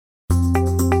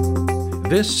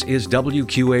This is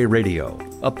WQA Radio,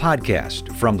 a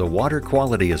podcast from the Water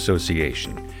Quality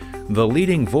Association, the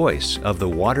leading voice of the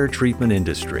water treatment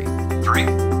industry. 3,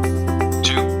 2,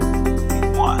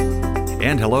 1.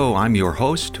 And hello, I'm your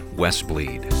host, Wes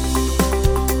Bleed.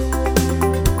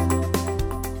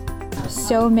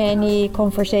 So many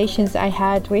conversations I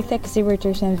had with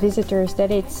exhibitors and visitors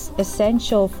that it's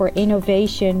essential for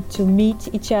innovation to meet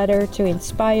each other, to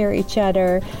inspire each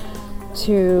other,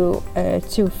 to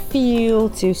feel,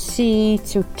 to see,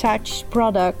 to touch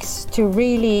products, to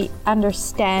really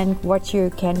understand what you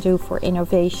can do for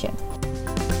innovation.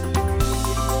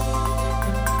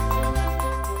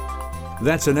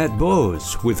 That's Annette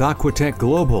Bose with Aquatech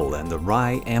Global and the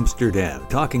RAI Amsterdam,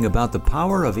 talking about the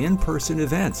power of in-person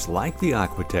events like the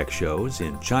Aquatech shows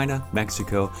in China,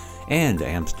 Mexico, and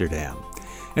Amsterdam.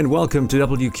 And welcome to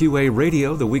WQA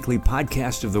Radio, the weekly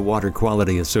podcast of the Water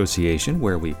Quality Association,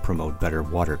 where we promote better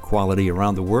water quality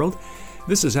around the world.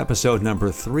 This is episode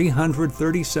number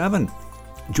 337.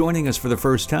 Joining us for the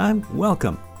first time,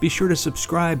 welcome. Be sure to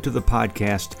subscribe to the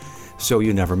podcast so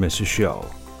you never miss a show.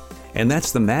 And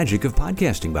that's the magic of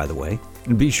podcasting, by the way.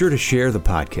 And be sure to share the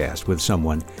podcast with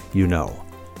someone you know.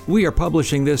 We are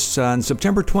publishing this on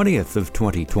September 20th of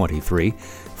 2023.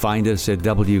 Find us at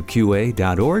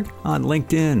WQA.org on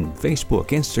LinkedIn, Facebook,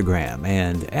 Instagram,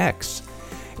 and X.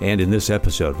 And in this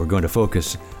episode, we're going to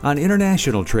focus on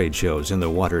international trade shows in the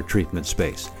water treatment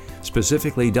space,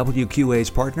 specifically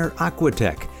WQA's partner,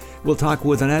 Aquatech. We'll talk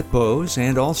with Annette Bose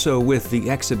and also with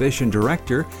the exhibition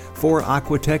director for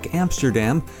Aquatech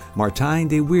Amsterdam, Martijn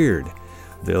de Weerd.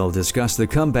 They'll discuss the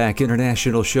comeback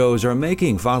international shows are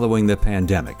making following the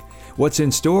pandemic, what's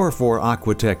in store for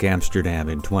Aquatech Amsterdam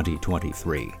in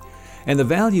 2023, and the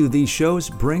value these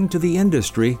shows bring to the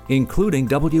industry, including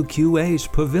WQA's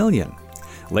pavilion.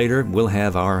 Later, we'll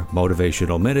have our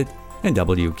Motivational Minute and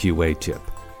WQA Tip.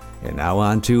 And now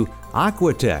on to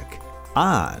Aquatech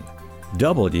on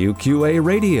WQA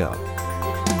Radio.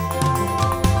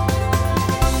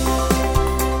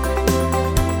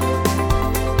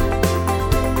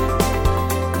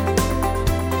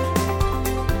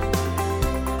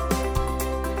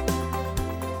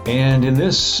 And in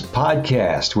this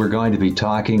podcast, we're going to be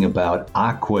talking about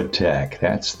Aquatech.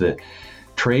 That's the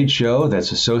trade show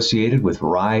that's associated with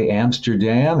RAI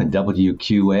Amsterdam, and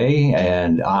WQA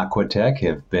and Aquatech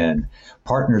have been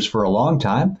partners for a long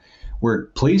time. We're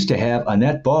pleased to have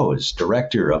Annette Bose,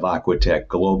 Director of Aquatech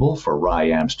Global for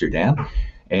RAI Amsterdam,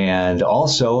 and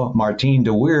also Martijn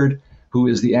de Weerd, who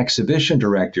is the Exhibition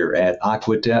Director at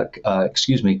Aquatech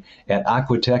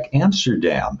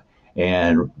Amsterdam,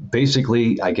 and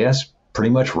basically, I guess, pretty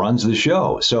much runs the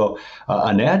show. So,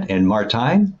 Annette and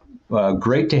Martijn,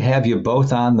 great to have you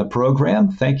both on the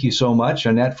program. Thank you so much,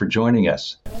 Annette, for joining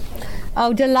us.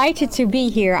 Oh, delighted to be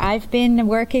here. I've been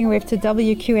working with the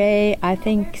WQA, I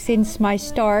think, since my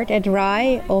start at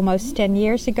RAI almost 10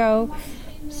 years ago.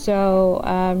 So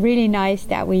really nice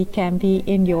that we can be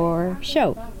in your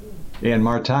show. And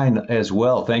Martijn as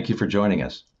well. Thank you for joining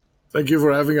us. Thank you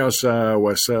for having us,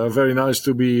 Wes. Very nice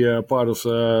to be part of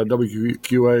the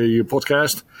WQA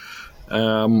podcast.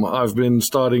 I've been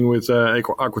starting with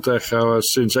Aquatech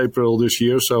since April this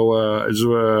year, so it's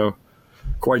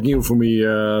quite new for me,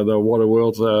 the water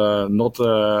world, not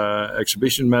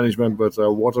exhibition management, but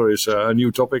water is a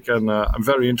new topic, and I'm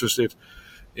very interested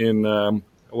in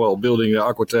building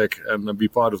Aquatech and be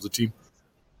part of the team.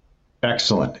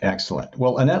 Excellent.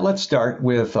 Well, Annette, let's start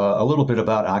with a little bit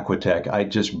about Aquatech. I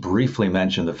just briefly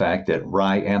mentioned the fact that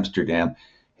RAI Amsterdam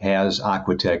has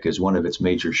Aquatech as one of its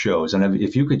major shows. And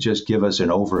if you could just give us an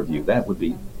overview, that would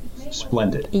be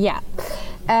splendid. Yeah.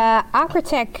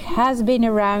 Aquatech has been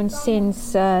around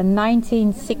since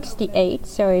 1968,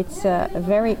 so it's a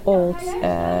very old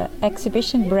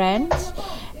exhibition brand.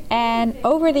 And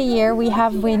over the year, we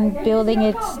have been building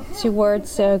it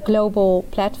towards a global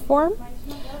platform.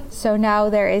 So now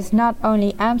there is not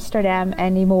only Amsterdam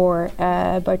anymore,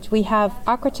 but we have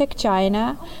Aquatech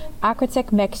China,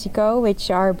 Aquatech Mexico,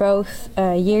 which are both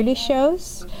yearly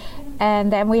shows. And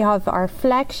then we have our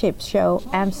flagship show,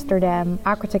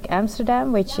 Aquatech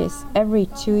Amsterdam, which is every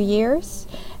 2 years,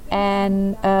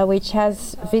 and which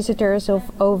has visitors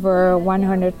of over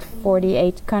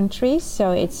 148 countries.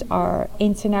 So it's our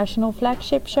international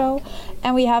flagship show.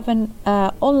 And we have an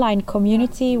online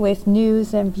community with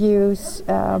news and views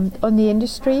on the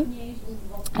industry.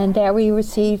 And there we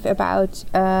receive about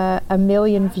 1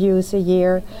 million views a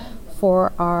year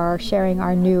for our sharing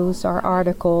our news, our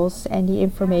articles, and the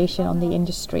information on the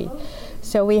industry.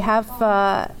 So we have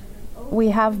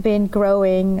been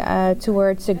growing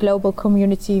towards a global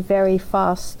community very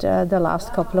fast the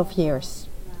last couple of years.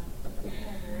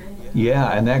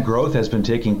 Yeah, and that growth has been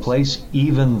taking place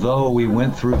even though we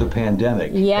went through the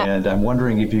pandemic. Yeah. And I'm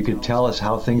wondering if you could tell us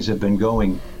how things have been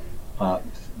going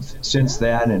since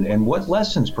then, and what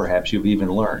lessons perhaps you've even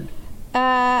learned.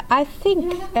 I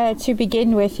think to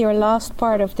begin with your last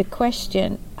part of the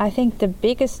question, I think the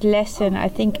biggest lesson I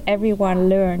think everyone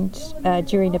learned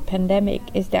during the pandemic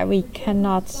is that we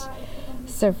cannot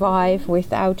survive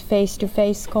without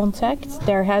face-to-face contact.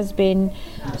 There has been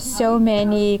so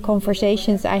many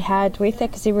conversations I had with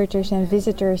exhibitors and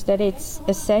visitors that it's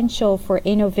essential for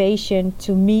innovation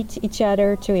to meet each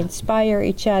other, to inspire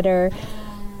each other,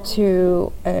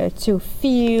 to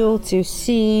feel, to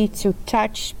see, to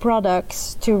touch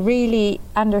products, to really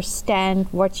understand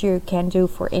what you can do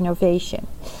for innovation.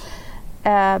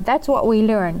 That's what we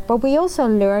learned. But we also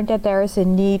learned that there is a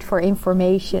need for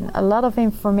information. A lot of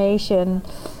information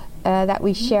that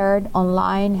we shared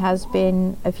online has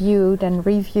been viewed and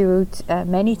reviewed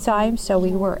many times. So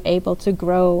we were able to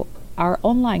grow our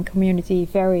online community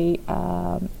very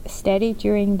steady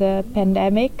during the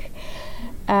pandemic.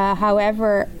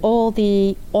 However, all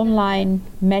the online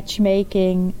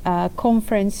matchmaking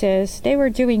conferences, they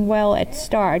were doing well at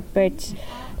start, but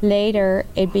later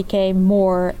it became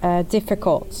more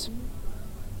difficult.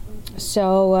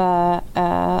 So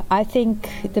I think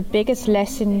the biggest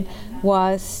lesson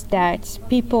was that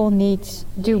people need to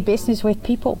do business with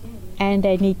people, and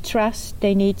they need trust,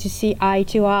 they need to see eye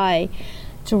to eye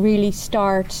to really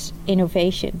start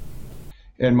innovation.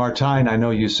 And Martijn, I know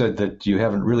you said that you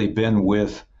haven't really been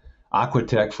with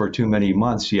Aquatech for too many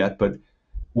months yet, but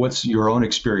what's your own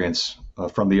experience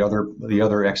from the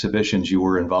other exhibitions you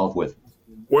were involved with?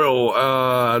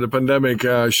 Well, the pandemic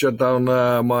shut down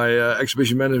my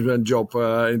exhibition management job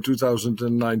in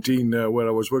 2019, where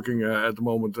I was working at the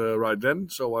moment right then.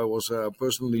 So I was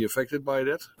personally affected by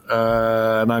that.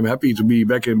 And I'm happy to be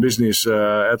back in business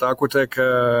at Aquatech.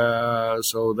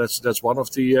 So that's one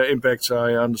of the impacts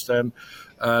I understand.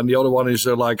 And the other one is,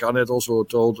 like Annette also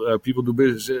told, people do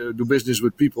business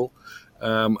with people.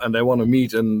 And they want to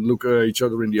meet and look each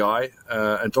other in the eye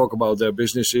and talk about their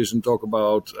businesses and talk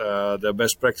about their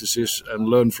best practices and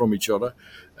learn from each other.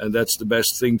 And that's the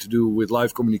best thing to do with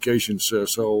live communications.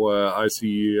 So I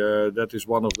see that is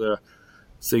one of the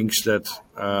things that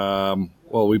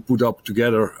we put up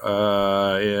together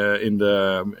in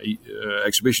the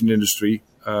exhibition industry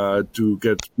to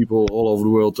get people all over the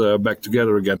world back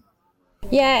together again.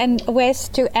 Yeah, and Wes,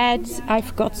 to add,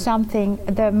 I've got something.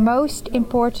 The most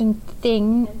important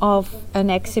thing of an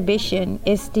exhibition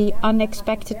is the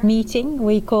unexpected meeting.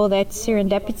 We call that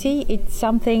serendipity. It's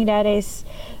something that is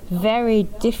very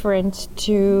different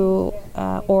to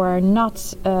or not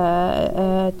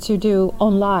to do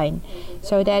online.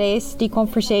 So that is the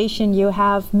conversation you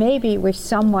have maybe with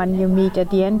someone you meet at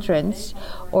the entrance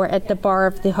or at the bar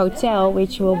of the hotel,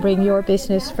 which will bring your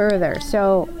business further.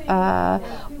 So,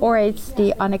 or it's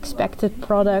the unexpected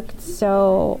product.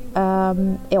 So,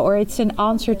 or it's an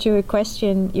answer to a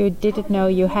question you didn't know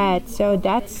you had. So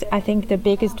that's, I think, the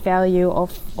biggest value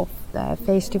of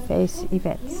face-to-face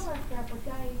events.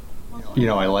 You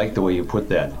know, I like the way you put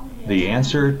that. The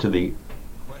answer to the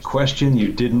question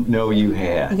you didn't know you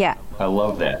had. Yeah. I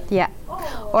love that. Yeah.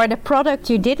 Or the product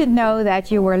you didn't know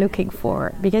that you were looking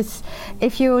for. Because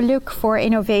if you look for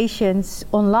innovations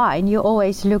online, you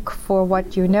always look for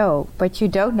what you know, but you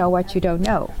don't know what you don't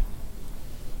know.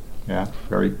 Yeah,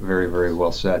 very, very, very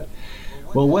well said.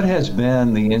 Well, what has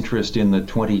been the interest in the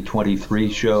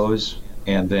 2023 shows,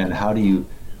 and then how do you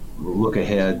look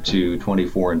ahead to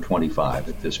 24 and 25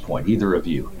 at this point, either of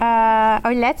you?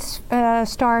 Let's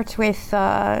start with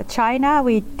China.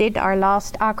 We did our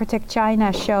last Aquatech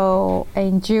China show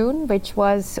in June, which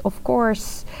was, of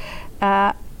course,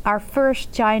 our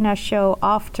first China show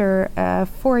after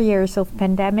 4 years of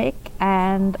pandemic.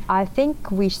 And I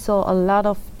think we saw a lot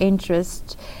of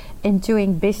interest in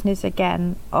doing business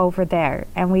again over there,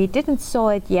 and we didn't saw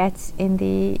it yet in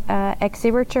the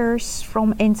exhibitors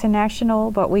from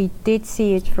international, but we did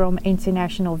see it from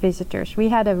international visitors. We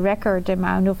had a record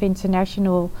amount of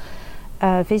international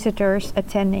visitors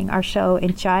attending our show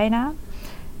in China,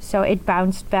 so it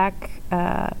bounced back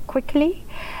quickly.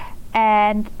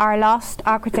 And our last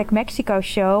Aquatech Mexico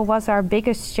show was our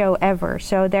biggest show ever,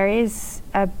 so there is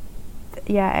a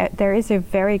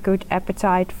very good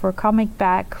appetite for coming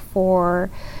back, for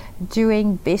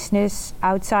doing business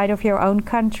outside of your own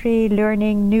country,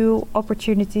 learning new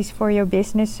opportunities for your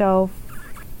business. So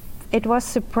it was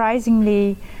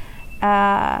surprisingly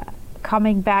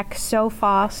coming back so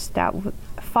fast,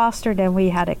 faster than we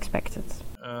had expected.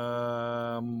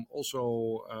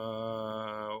 also,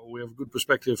 we have a good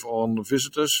perspective on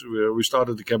visitors. We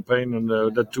started the campaign, and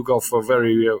that took off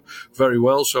very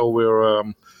well. So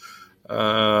we're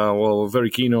very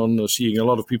keen on seeing a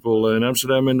lot of people in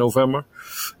Amsterdam in November.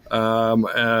 And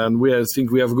I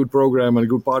think we have a good program and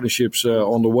good partnerships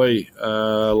on the way,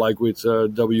 like with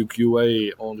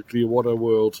WQA on the Clear Water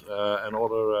World and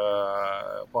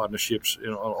other partnerships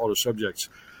on other subjects,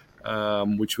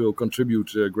 which will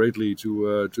contribute greatly to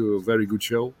a very good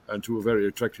show and to a very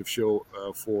attractive show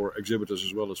for exhibitors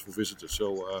as well as for visitors.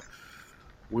 So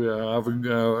we are having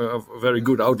a very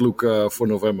good outlook for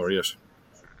November, yes.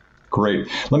 Great.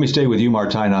 Let me stay with you,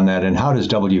 Martijn, on that. And how does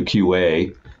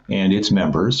WQA and its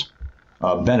members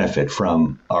benefit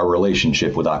from our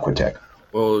relationship with Aquatech?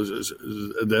 Well,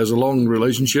 there's a long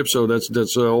relationship, so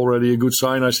that's already a good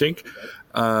sign, I think.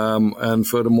 And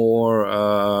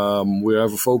furthermore, we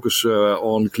have a focus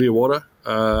on clear water,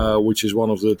 which is one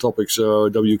of the topics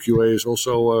WQA is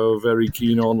also very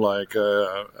keen on, like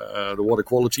the water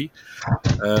quality.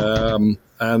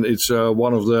 And it's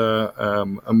one of the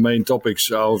main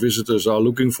topics our visitors are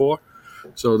looking for.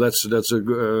 So that's for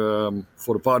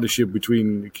the partnership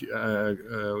between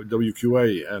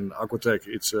WQA and Aquatech.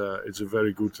 It's a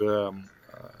very good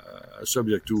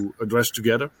subject to address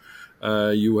together.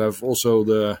 You have also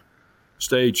the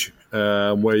stage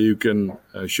where you can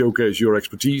showcase your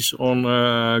expertise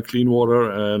on clean water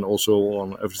and also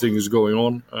on everything that's going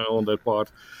on that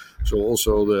part. So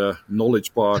also the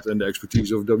knowledge part and the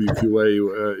expertise of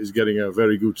WQA is getting a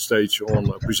very good stage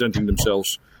on presenting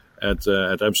themselves at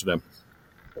Amsterdam.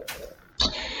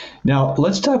 Now,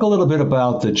 let's talk a little bit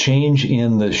about the change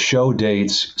in the show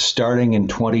dates starting in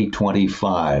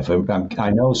 2025. I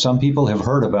know some people have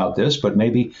heard about this, but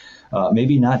maybe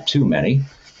not too many.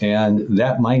 And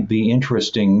that might be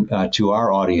interesting to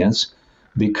our audience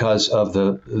because of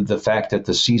the fact that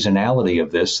the seasonality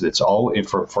of this, that's all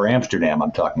for Amsterdam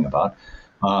I'm talking about.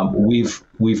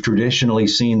 We've traditionally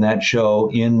seen that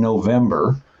show in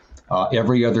November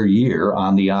every other year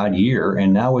on the odd year,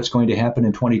 and now it's going to happen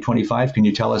in 2025. Can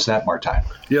you tell us that, Martijn?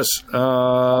 Yes,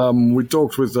 we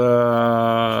talked with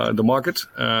the market,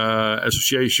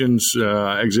 associations,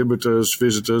 exhibitors,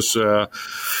 visitors,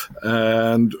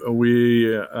 and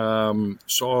we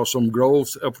saw some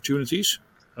growth opportunities,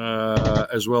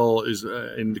 as well as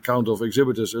in the count of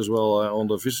exhibitors as well on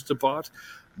the visitor part.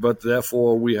 But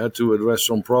therefore, we had to address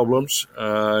some problems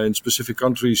in specific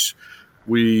countries.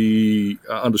 We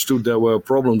understood there were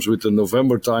problems with the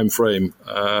November time frame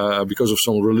because of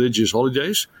some religious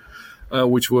holidays,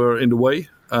 which were in the way.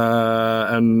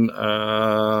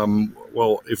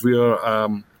 If we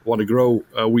want to grow,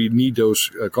 we need those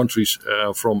countries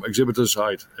from exhibitor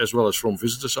side as well as from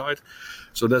visitor side.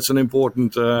 So that's an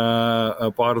important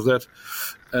part of that.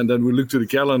 And then we looked to the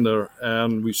calendar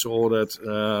and we saw that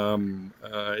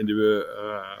in the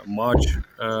March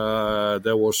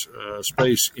there was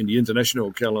space in the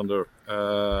international calendar,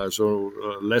 so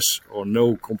less or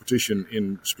no competition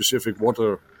in specific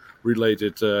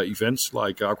water-related events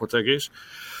like Aquatech is.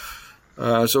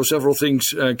 So several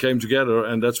things came together,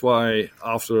 and that's why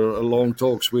after long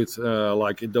talks with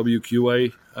like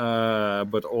WQA,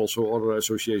 but also other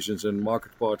associations and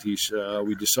market parties,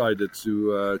 we decided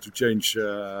to change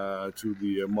to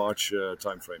the March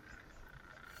timeframe.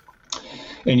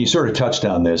 And you sort of touched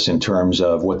on this in terms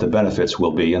of what the benefits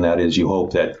will be, and that is you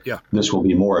hope that this will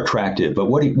be more attractive. But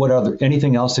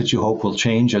anything else that you hope will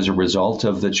change as a result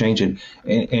of the change in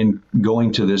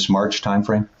going to this March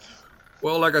timeframe?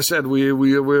 Well, like I said,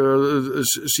 we're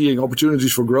seeing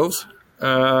opportunities for growth,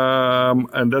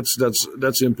 and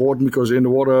that's important because in the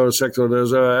water sector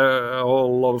there's a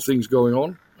whole lot of things going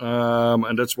on,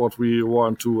 and that's what we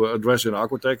want to address in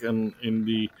Aquatech. And in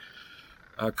the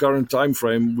current time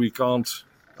frame, we can't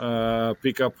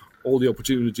pick up all the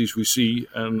opportunities we see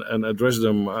and address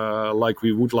them like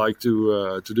we would like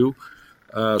to do.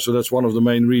 So that's one of the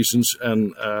main reasons,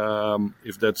 and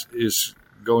if that is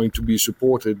going to be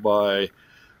supported by,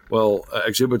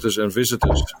 exhibitors and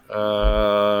visitors,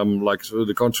 like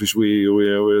the countries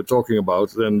we're talking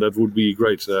about, then that would be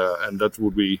great, and that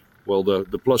would be,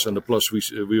 the plus and the plus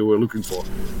we were looking for.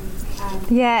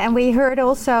 Yeah, and we heard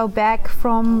also back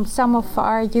from some of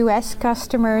our US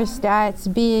customers that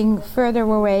being further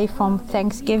away from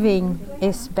Thanksgiving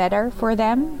is better for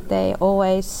them. They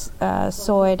always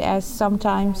saw it as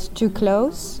sometimes too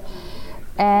close.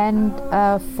 And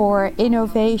for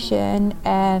innovation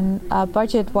and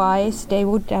budget-wise, they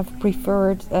would have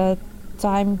preferred a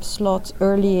time slot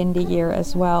early in the year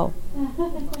as well.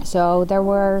 So there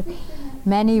were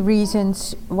many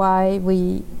reasons why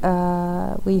we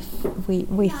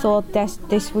thought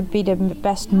this would be the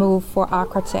best move for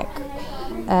Aquatech.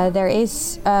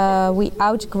 We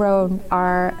outgrown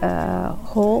our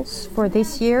halls for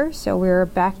this year, so we're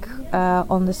back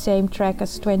on the same track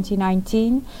as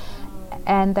 2019.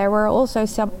 And there were also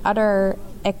some other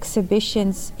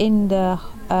exhibitions in the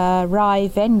RAI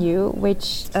venue,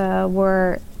 which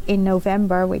were in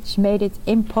November, which made it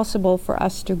impossible for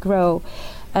us to grow.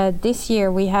 This year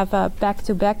we have a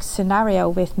back-to-back scenario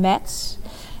with METS,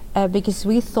 because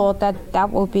we thought that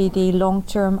would be the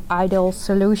long-term ideal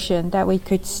solution, that we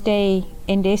could stay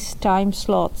in this time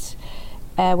slot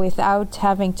without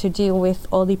having to deal with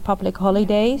all the public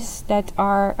holidays that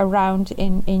are around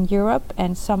in Europe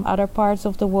and some other parts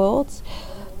of the world.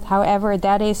 However,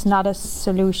 that is not a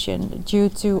solution due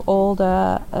to all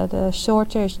the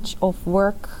shortage of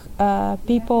work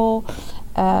people.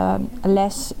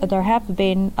 There have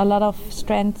been a lot of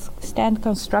stand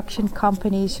construction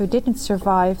companies who didn't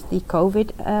survive the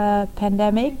COVID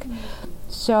pandemic.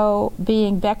 So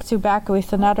being back to back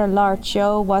with another large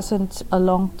show wasn't a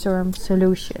long-term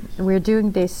solution. We're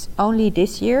doing this only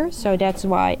this year, so that's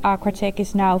why Aquatech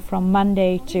is now from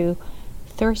Monday to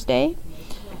Thursday.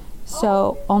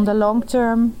 So on the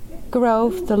long-term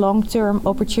growth, the long-term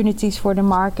opportunities for the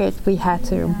market, we had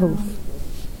to move.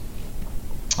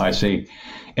 I see.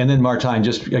 And then Martijn,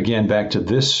 just again back to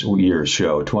this year's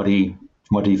show,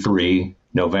 2023,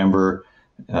 November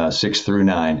 6 through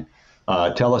 9.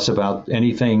 Tell us about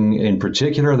anything in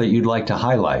particular that you'd like to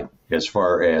highlight as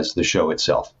far as the show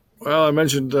itself. Well, I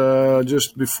mentioned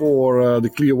just before the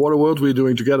Clear Water World we're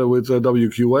doing together with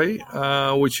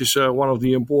WQA, which is one of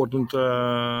the important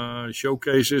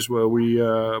showcases where we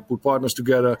put partners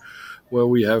together, where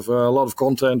we have a lot of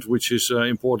content which is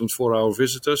important for our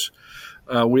visitors.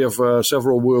 We have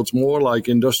several worlds more, like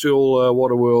Industrial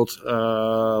Water World,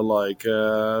 like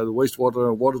the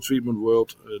Wastewater, Water Treatment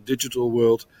World, Digital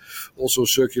World, also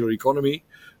Circular Economy.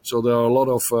 So there are a lot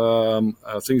of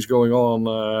things going on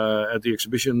at the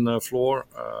exhibition floor,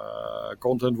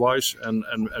 content-wise and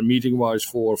meeting-wise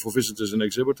for visitors and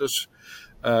exhibitors.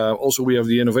 Also, we have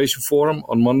the Innovation Forum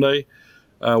on Monday,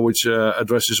 which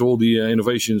addresses all the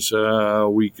innovations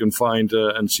we can find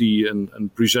and see and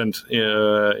present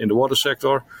in the water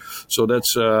sector. So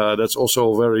that's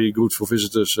also very good for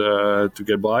visitors to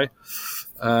get by.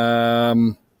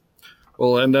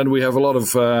 Well, and then we have a lot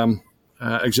of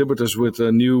exhibitors with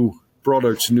new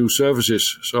products, new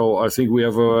services. So I think we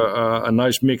have a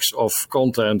nice mix of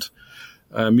content,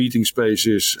 meeting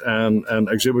spaces, and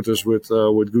exhibitors with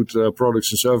good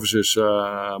products and services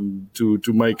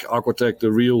to make Aquatech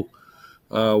the real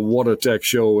water tech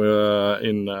show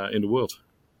in the world.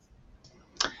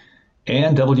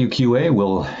 And WQA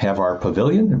will have our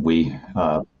pavilion. We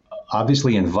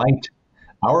obviously invite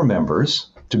our members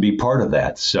to be part of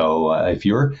that. So if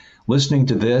you're listening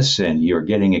to this and you're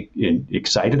getting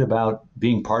excited about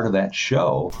being part of that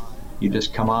show, you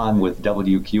just come on with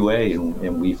WQA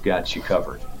and we've got you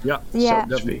covered. Yeah. So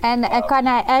to speak. And can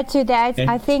I add to that?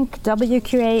 I think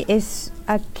WQA is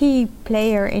a key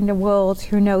player in the world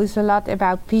who knows a lot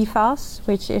about PFAS,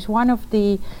 which is one of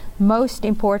the most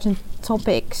important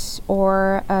topics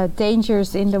or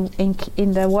dangers in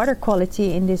the water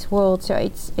quality in this world. So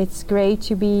it's great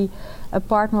to be a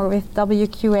partner with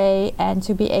WQA and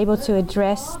to be able to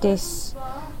address this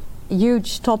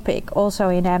huge topic also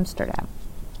in Amsterdam.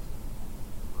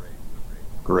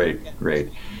 Great.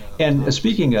 And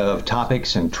speaking of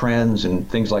topics and trends and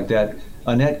things like that,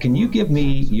 Annette, can you give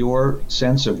me your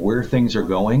sense of where things are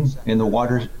going in the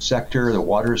water sector, the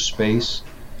water space,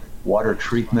 water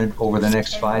treatment over the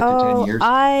next 5 to 10 years?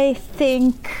 I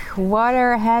think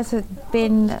water hasn't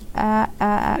been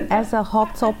as a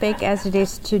hot topic as it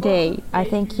is today. I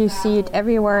think you see it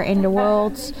everywhere in the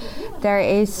world. There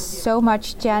is so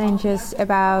much challenges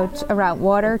around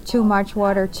water, too much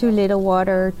water, too little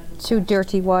water, too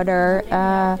dirty water,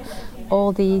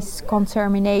 all these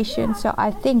contaminations. So I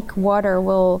think water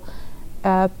will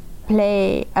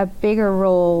play a bigger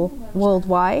role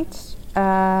worldwide.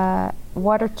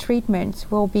 Water treatment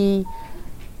will be,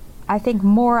 I think,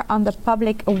 more on the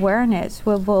public awareness.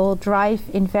 We will drive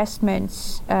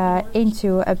investments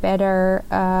into a better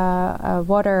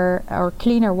water or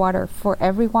cleaner water for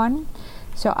everyone.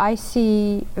 So I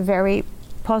see a very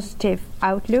positive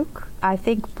outlook. I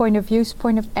think point of use,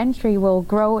 point of entry will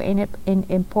grow in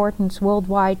importance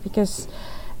worldwide because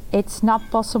it's not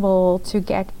possible to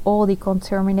get all the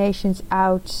contaminations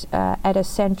out at a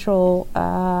central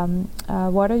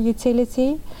water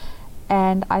utility.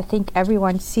 And I think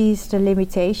everyone sees the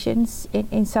limitations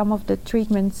in some of the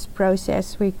treatments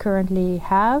process we currently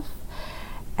have.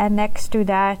 And next to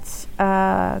that,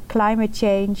 climate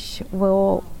change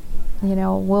will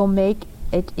make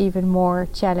it even more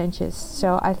challenges.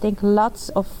 So I think lots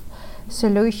of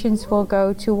solutions will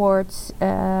go towards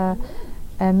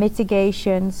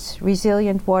mitigations,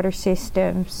 resilient water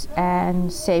systems,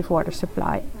 and safe water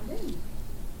supply.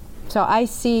 So I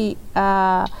see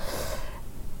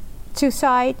two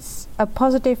sides, a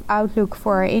positive outlook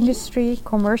for our industry,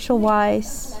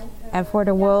 commercial-wise, and for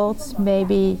the world.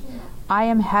 Maybe I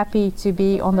am happy to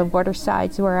be on the water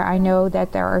side, where I know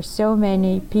that there are so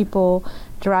many people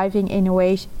driving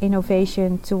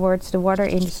innovation towards the water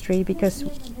industry, because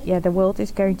the world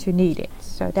is going to need it.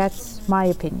 So that's my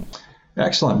opinion.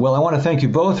 Excellent. Well, I want to thank you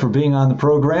both for being on the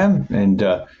program and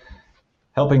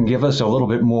helping give us a little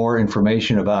bit more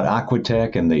information about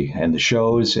Aquatech and the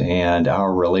shows and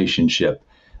our relationship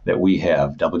that we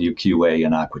have, WQA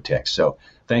and Aquatech. So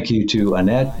thank you to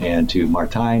Annette and to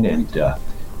Martijn, and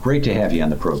great to have you on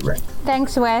the program.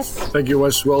 Thanks, Wes. Thank you,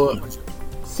 Wes. Well,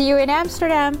 see you in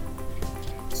Amsterdam.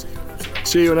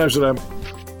 See you in Amsterdam.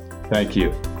 Thank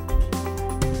you.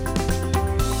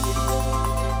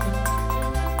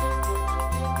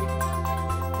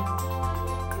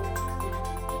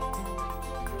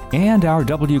 And our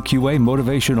WQA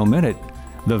Motivational Minute,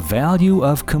 the value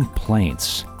of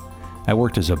complaints. I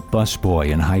worked as a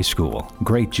busboy in high school.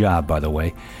 Great job, by the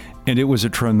way. And it was a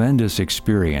tremendous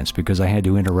experience because I had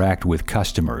to interact with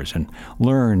customers and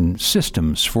learn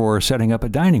systems for setting up a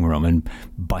dining room and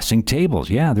bussing tables.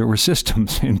 Yeah, there were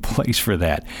systems in place for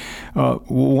that.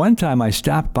 One time I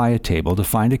stopped by a table to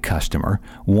find a customer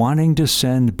wanting to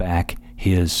send back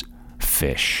his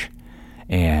fish.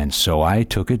 And so I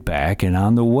took it back, and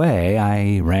on the way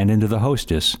I ran into the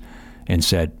hostess and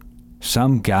said,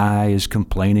 "Some guy is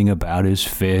complaining about his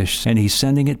fish and he's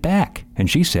sending it back." And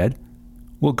she said,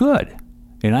 "Well, good."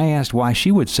 And I asked why she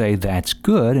would say that's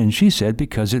good, and she said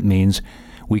because it means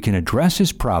we can address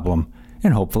his problem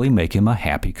and hopefully make him a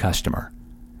happy customer.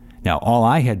 Now, all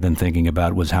I had been thinking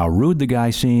about was how rude the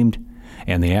guy seemed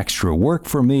and the extra work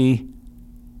for me,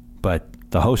 but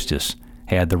the hostess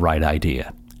had the right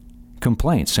idea.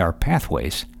 Complaints are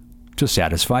pathways to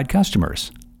satisfied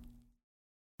customers.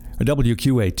 A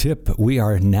WQA tip, we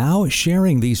are now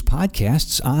sharing these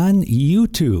podcasts on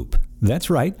YouTube.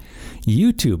 That's right,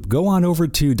 YouTube. Go on over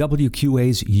to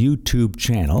WQA's YouTube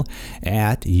channel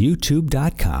at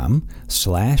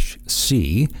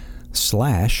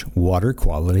youtube.com/C/Water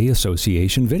Quality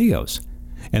Association videos,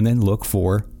 and then look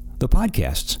for the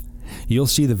podcasts. You'll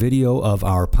see the video of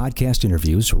our podcast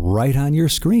interviews right on your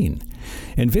screen.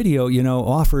 And video,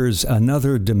 offers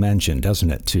another dimension, doesn't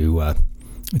it, to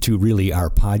really our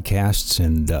podcasts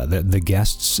and the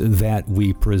guests that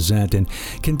we present, and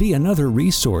can be another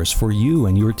resource for you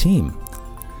and your team.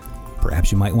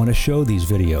 Perhaps you might want to show these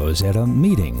videos at a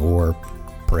meeting, or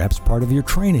perhaps part of your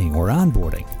training or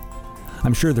onboarding.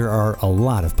 I'm sure there are a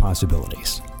lot of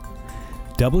possibilities.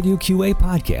 WQA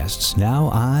Podcasts now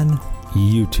on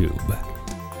YouTube.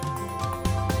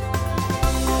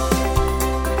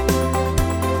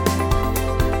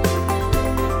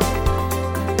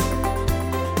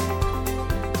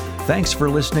 Thanks for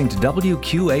listening to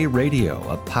WQA Radio,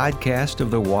 a podcast of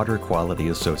the Water Quality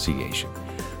Association,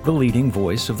 the leading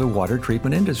voice of the water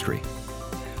treatment industry.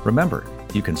 Remember,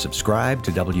 you can subscribe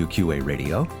to WQA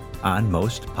Radio on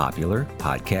most popular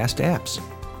podcast apps.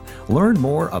 Learn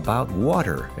more about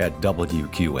water at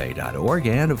WQA.org,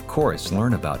 and of course,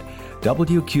 learn about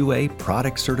WQA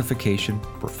product certification,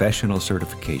 professional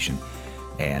certification,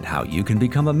 and how you can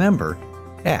become a member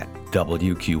at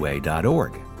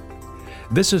WQA.org.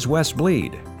 This is Wes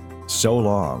Bleed. So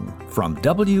long from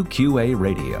WQA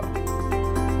Radio.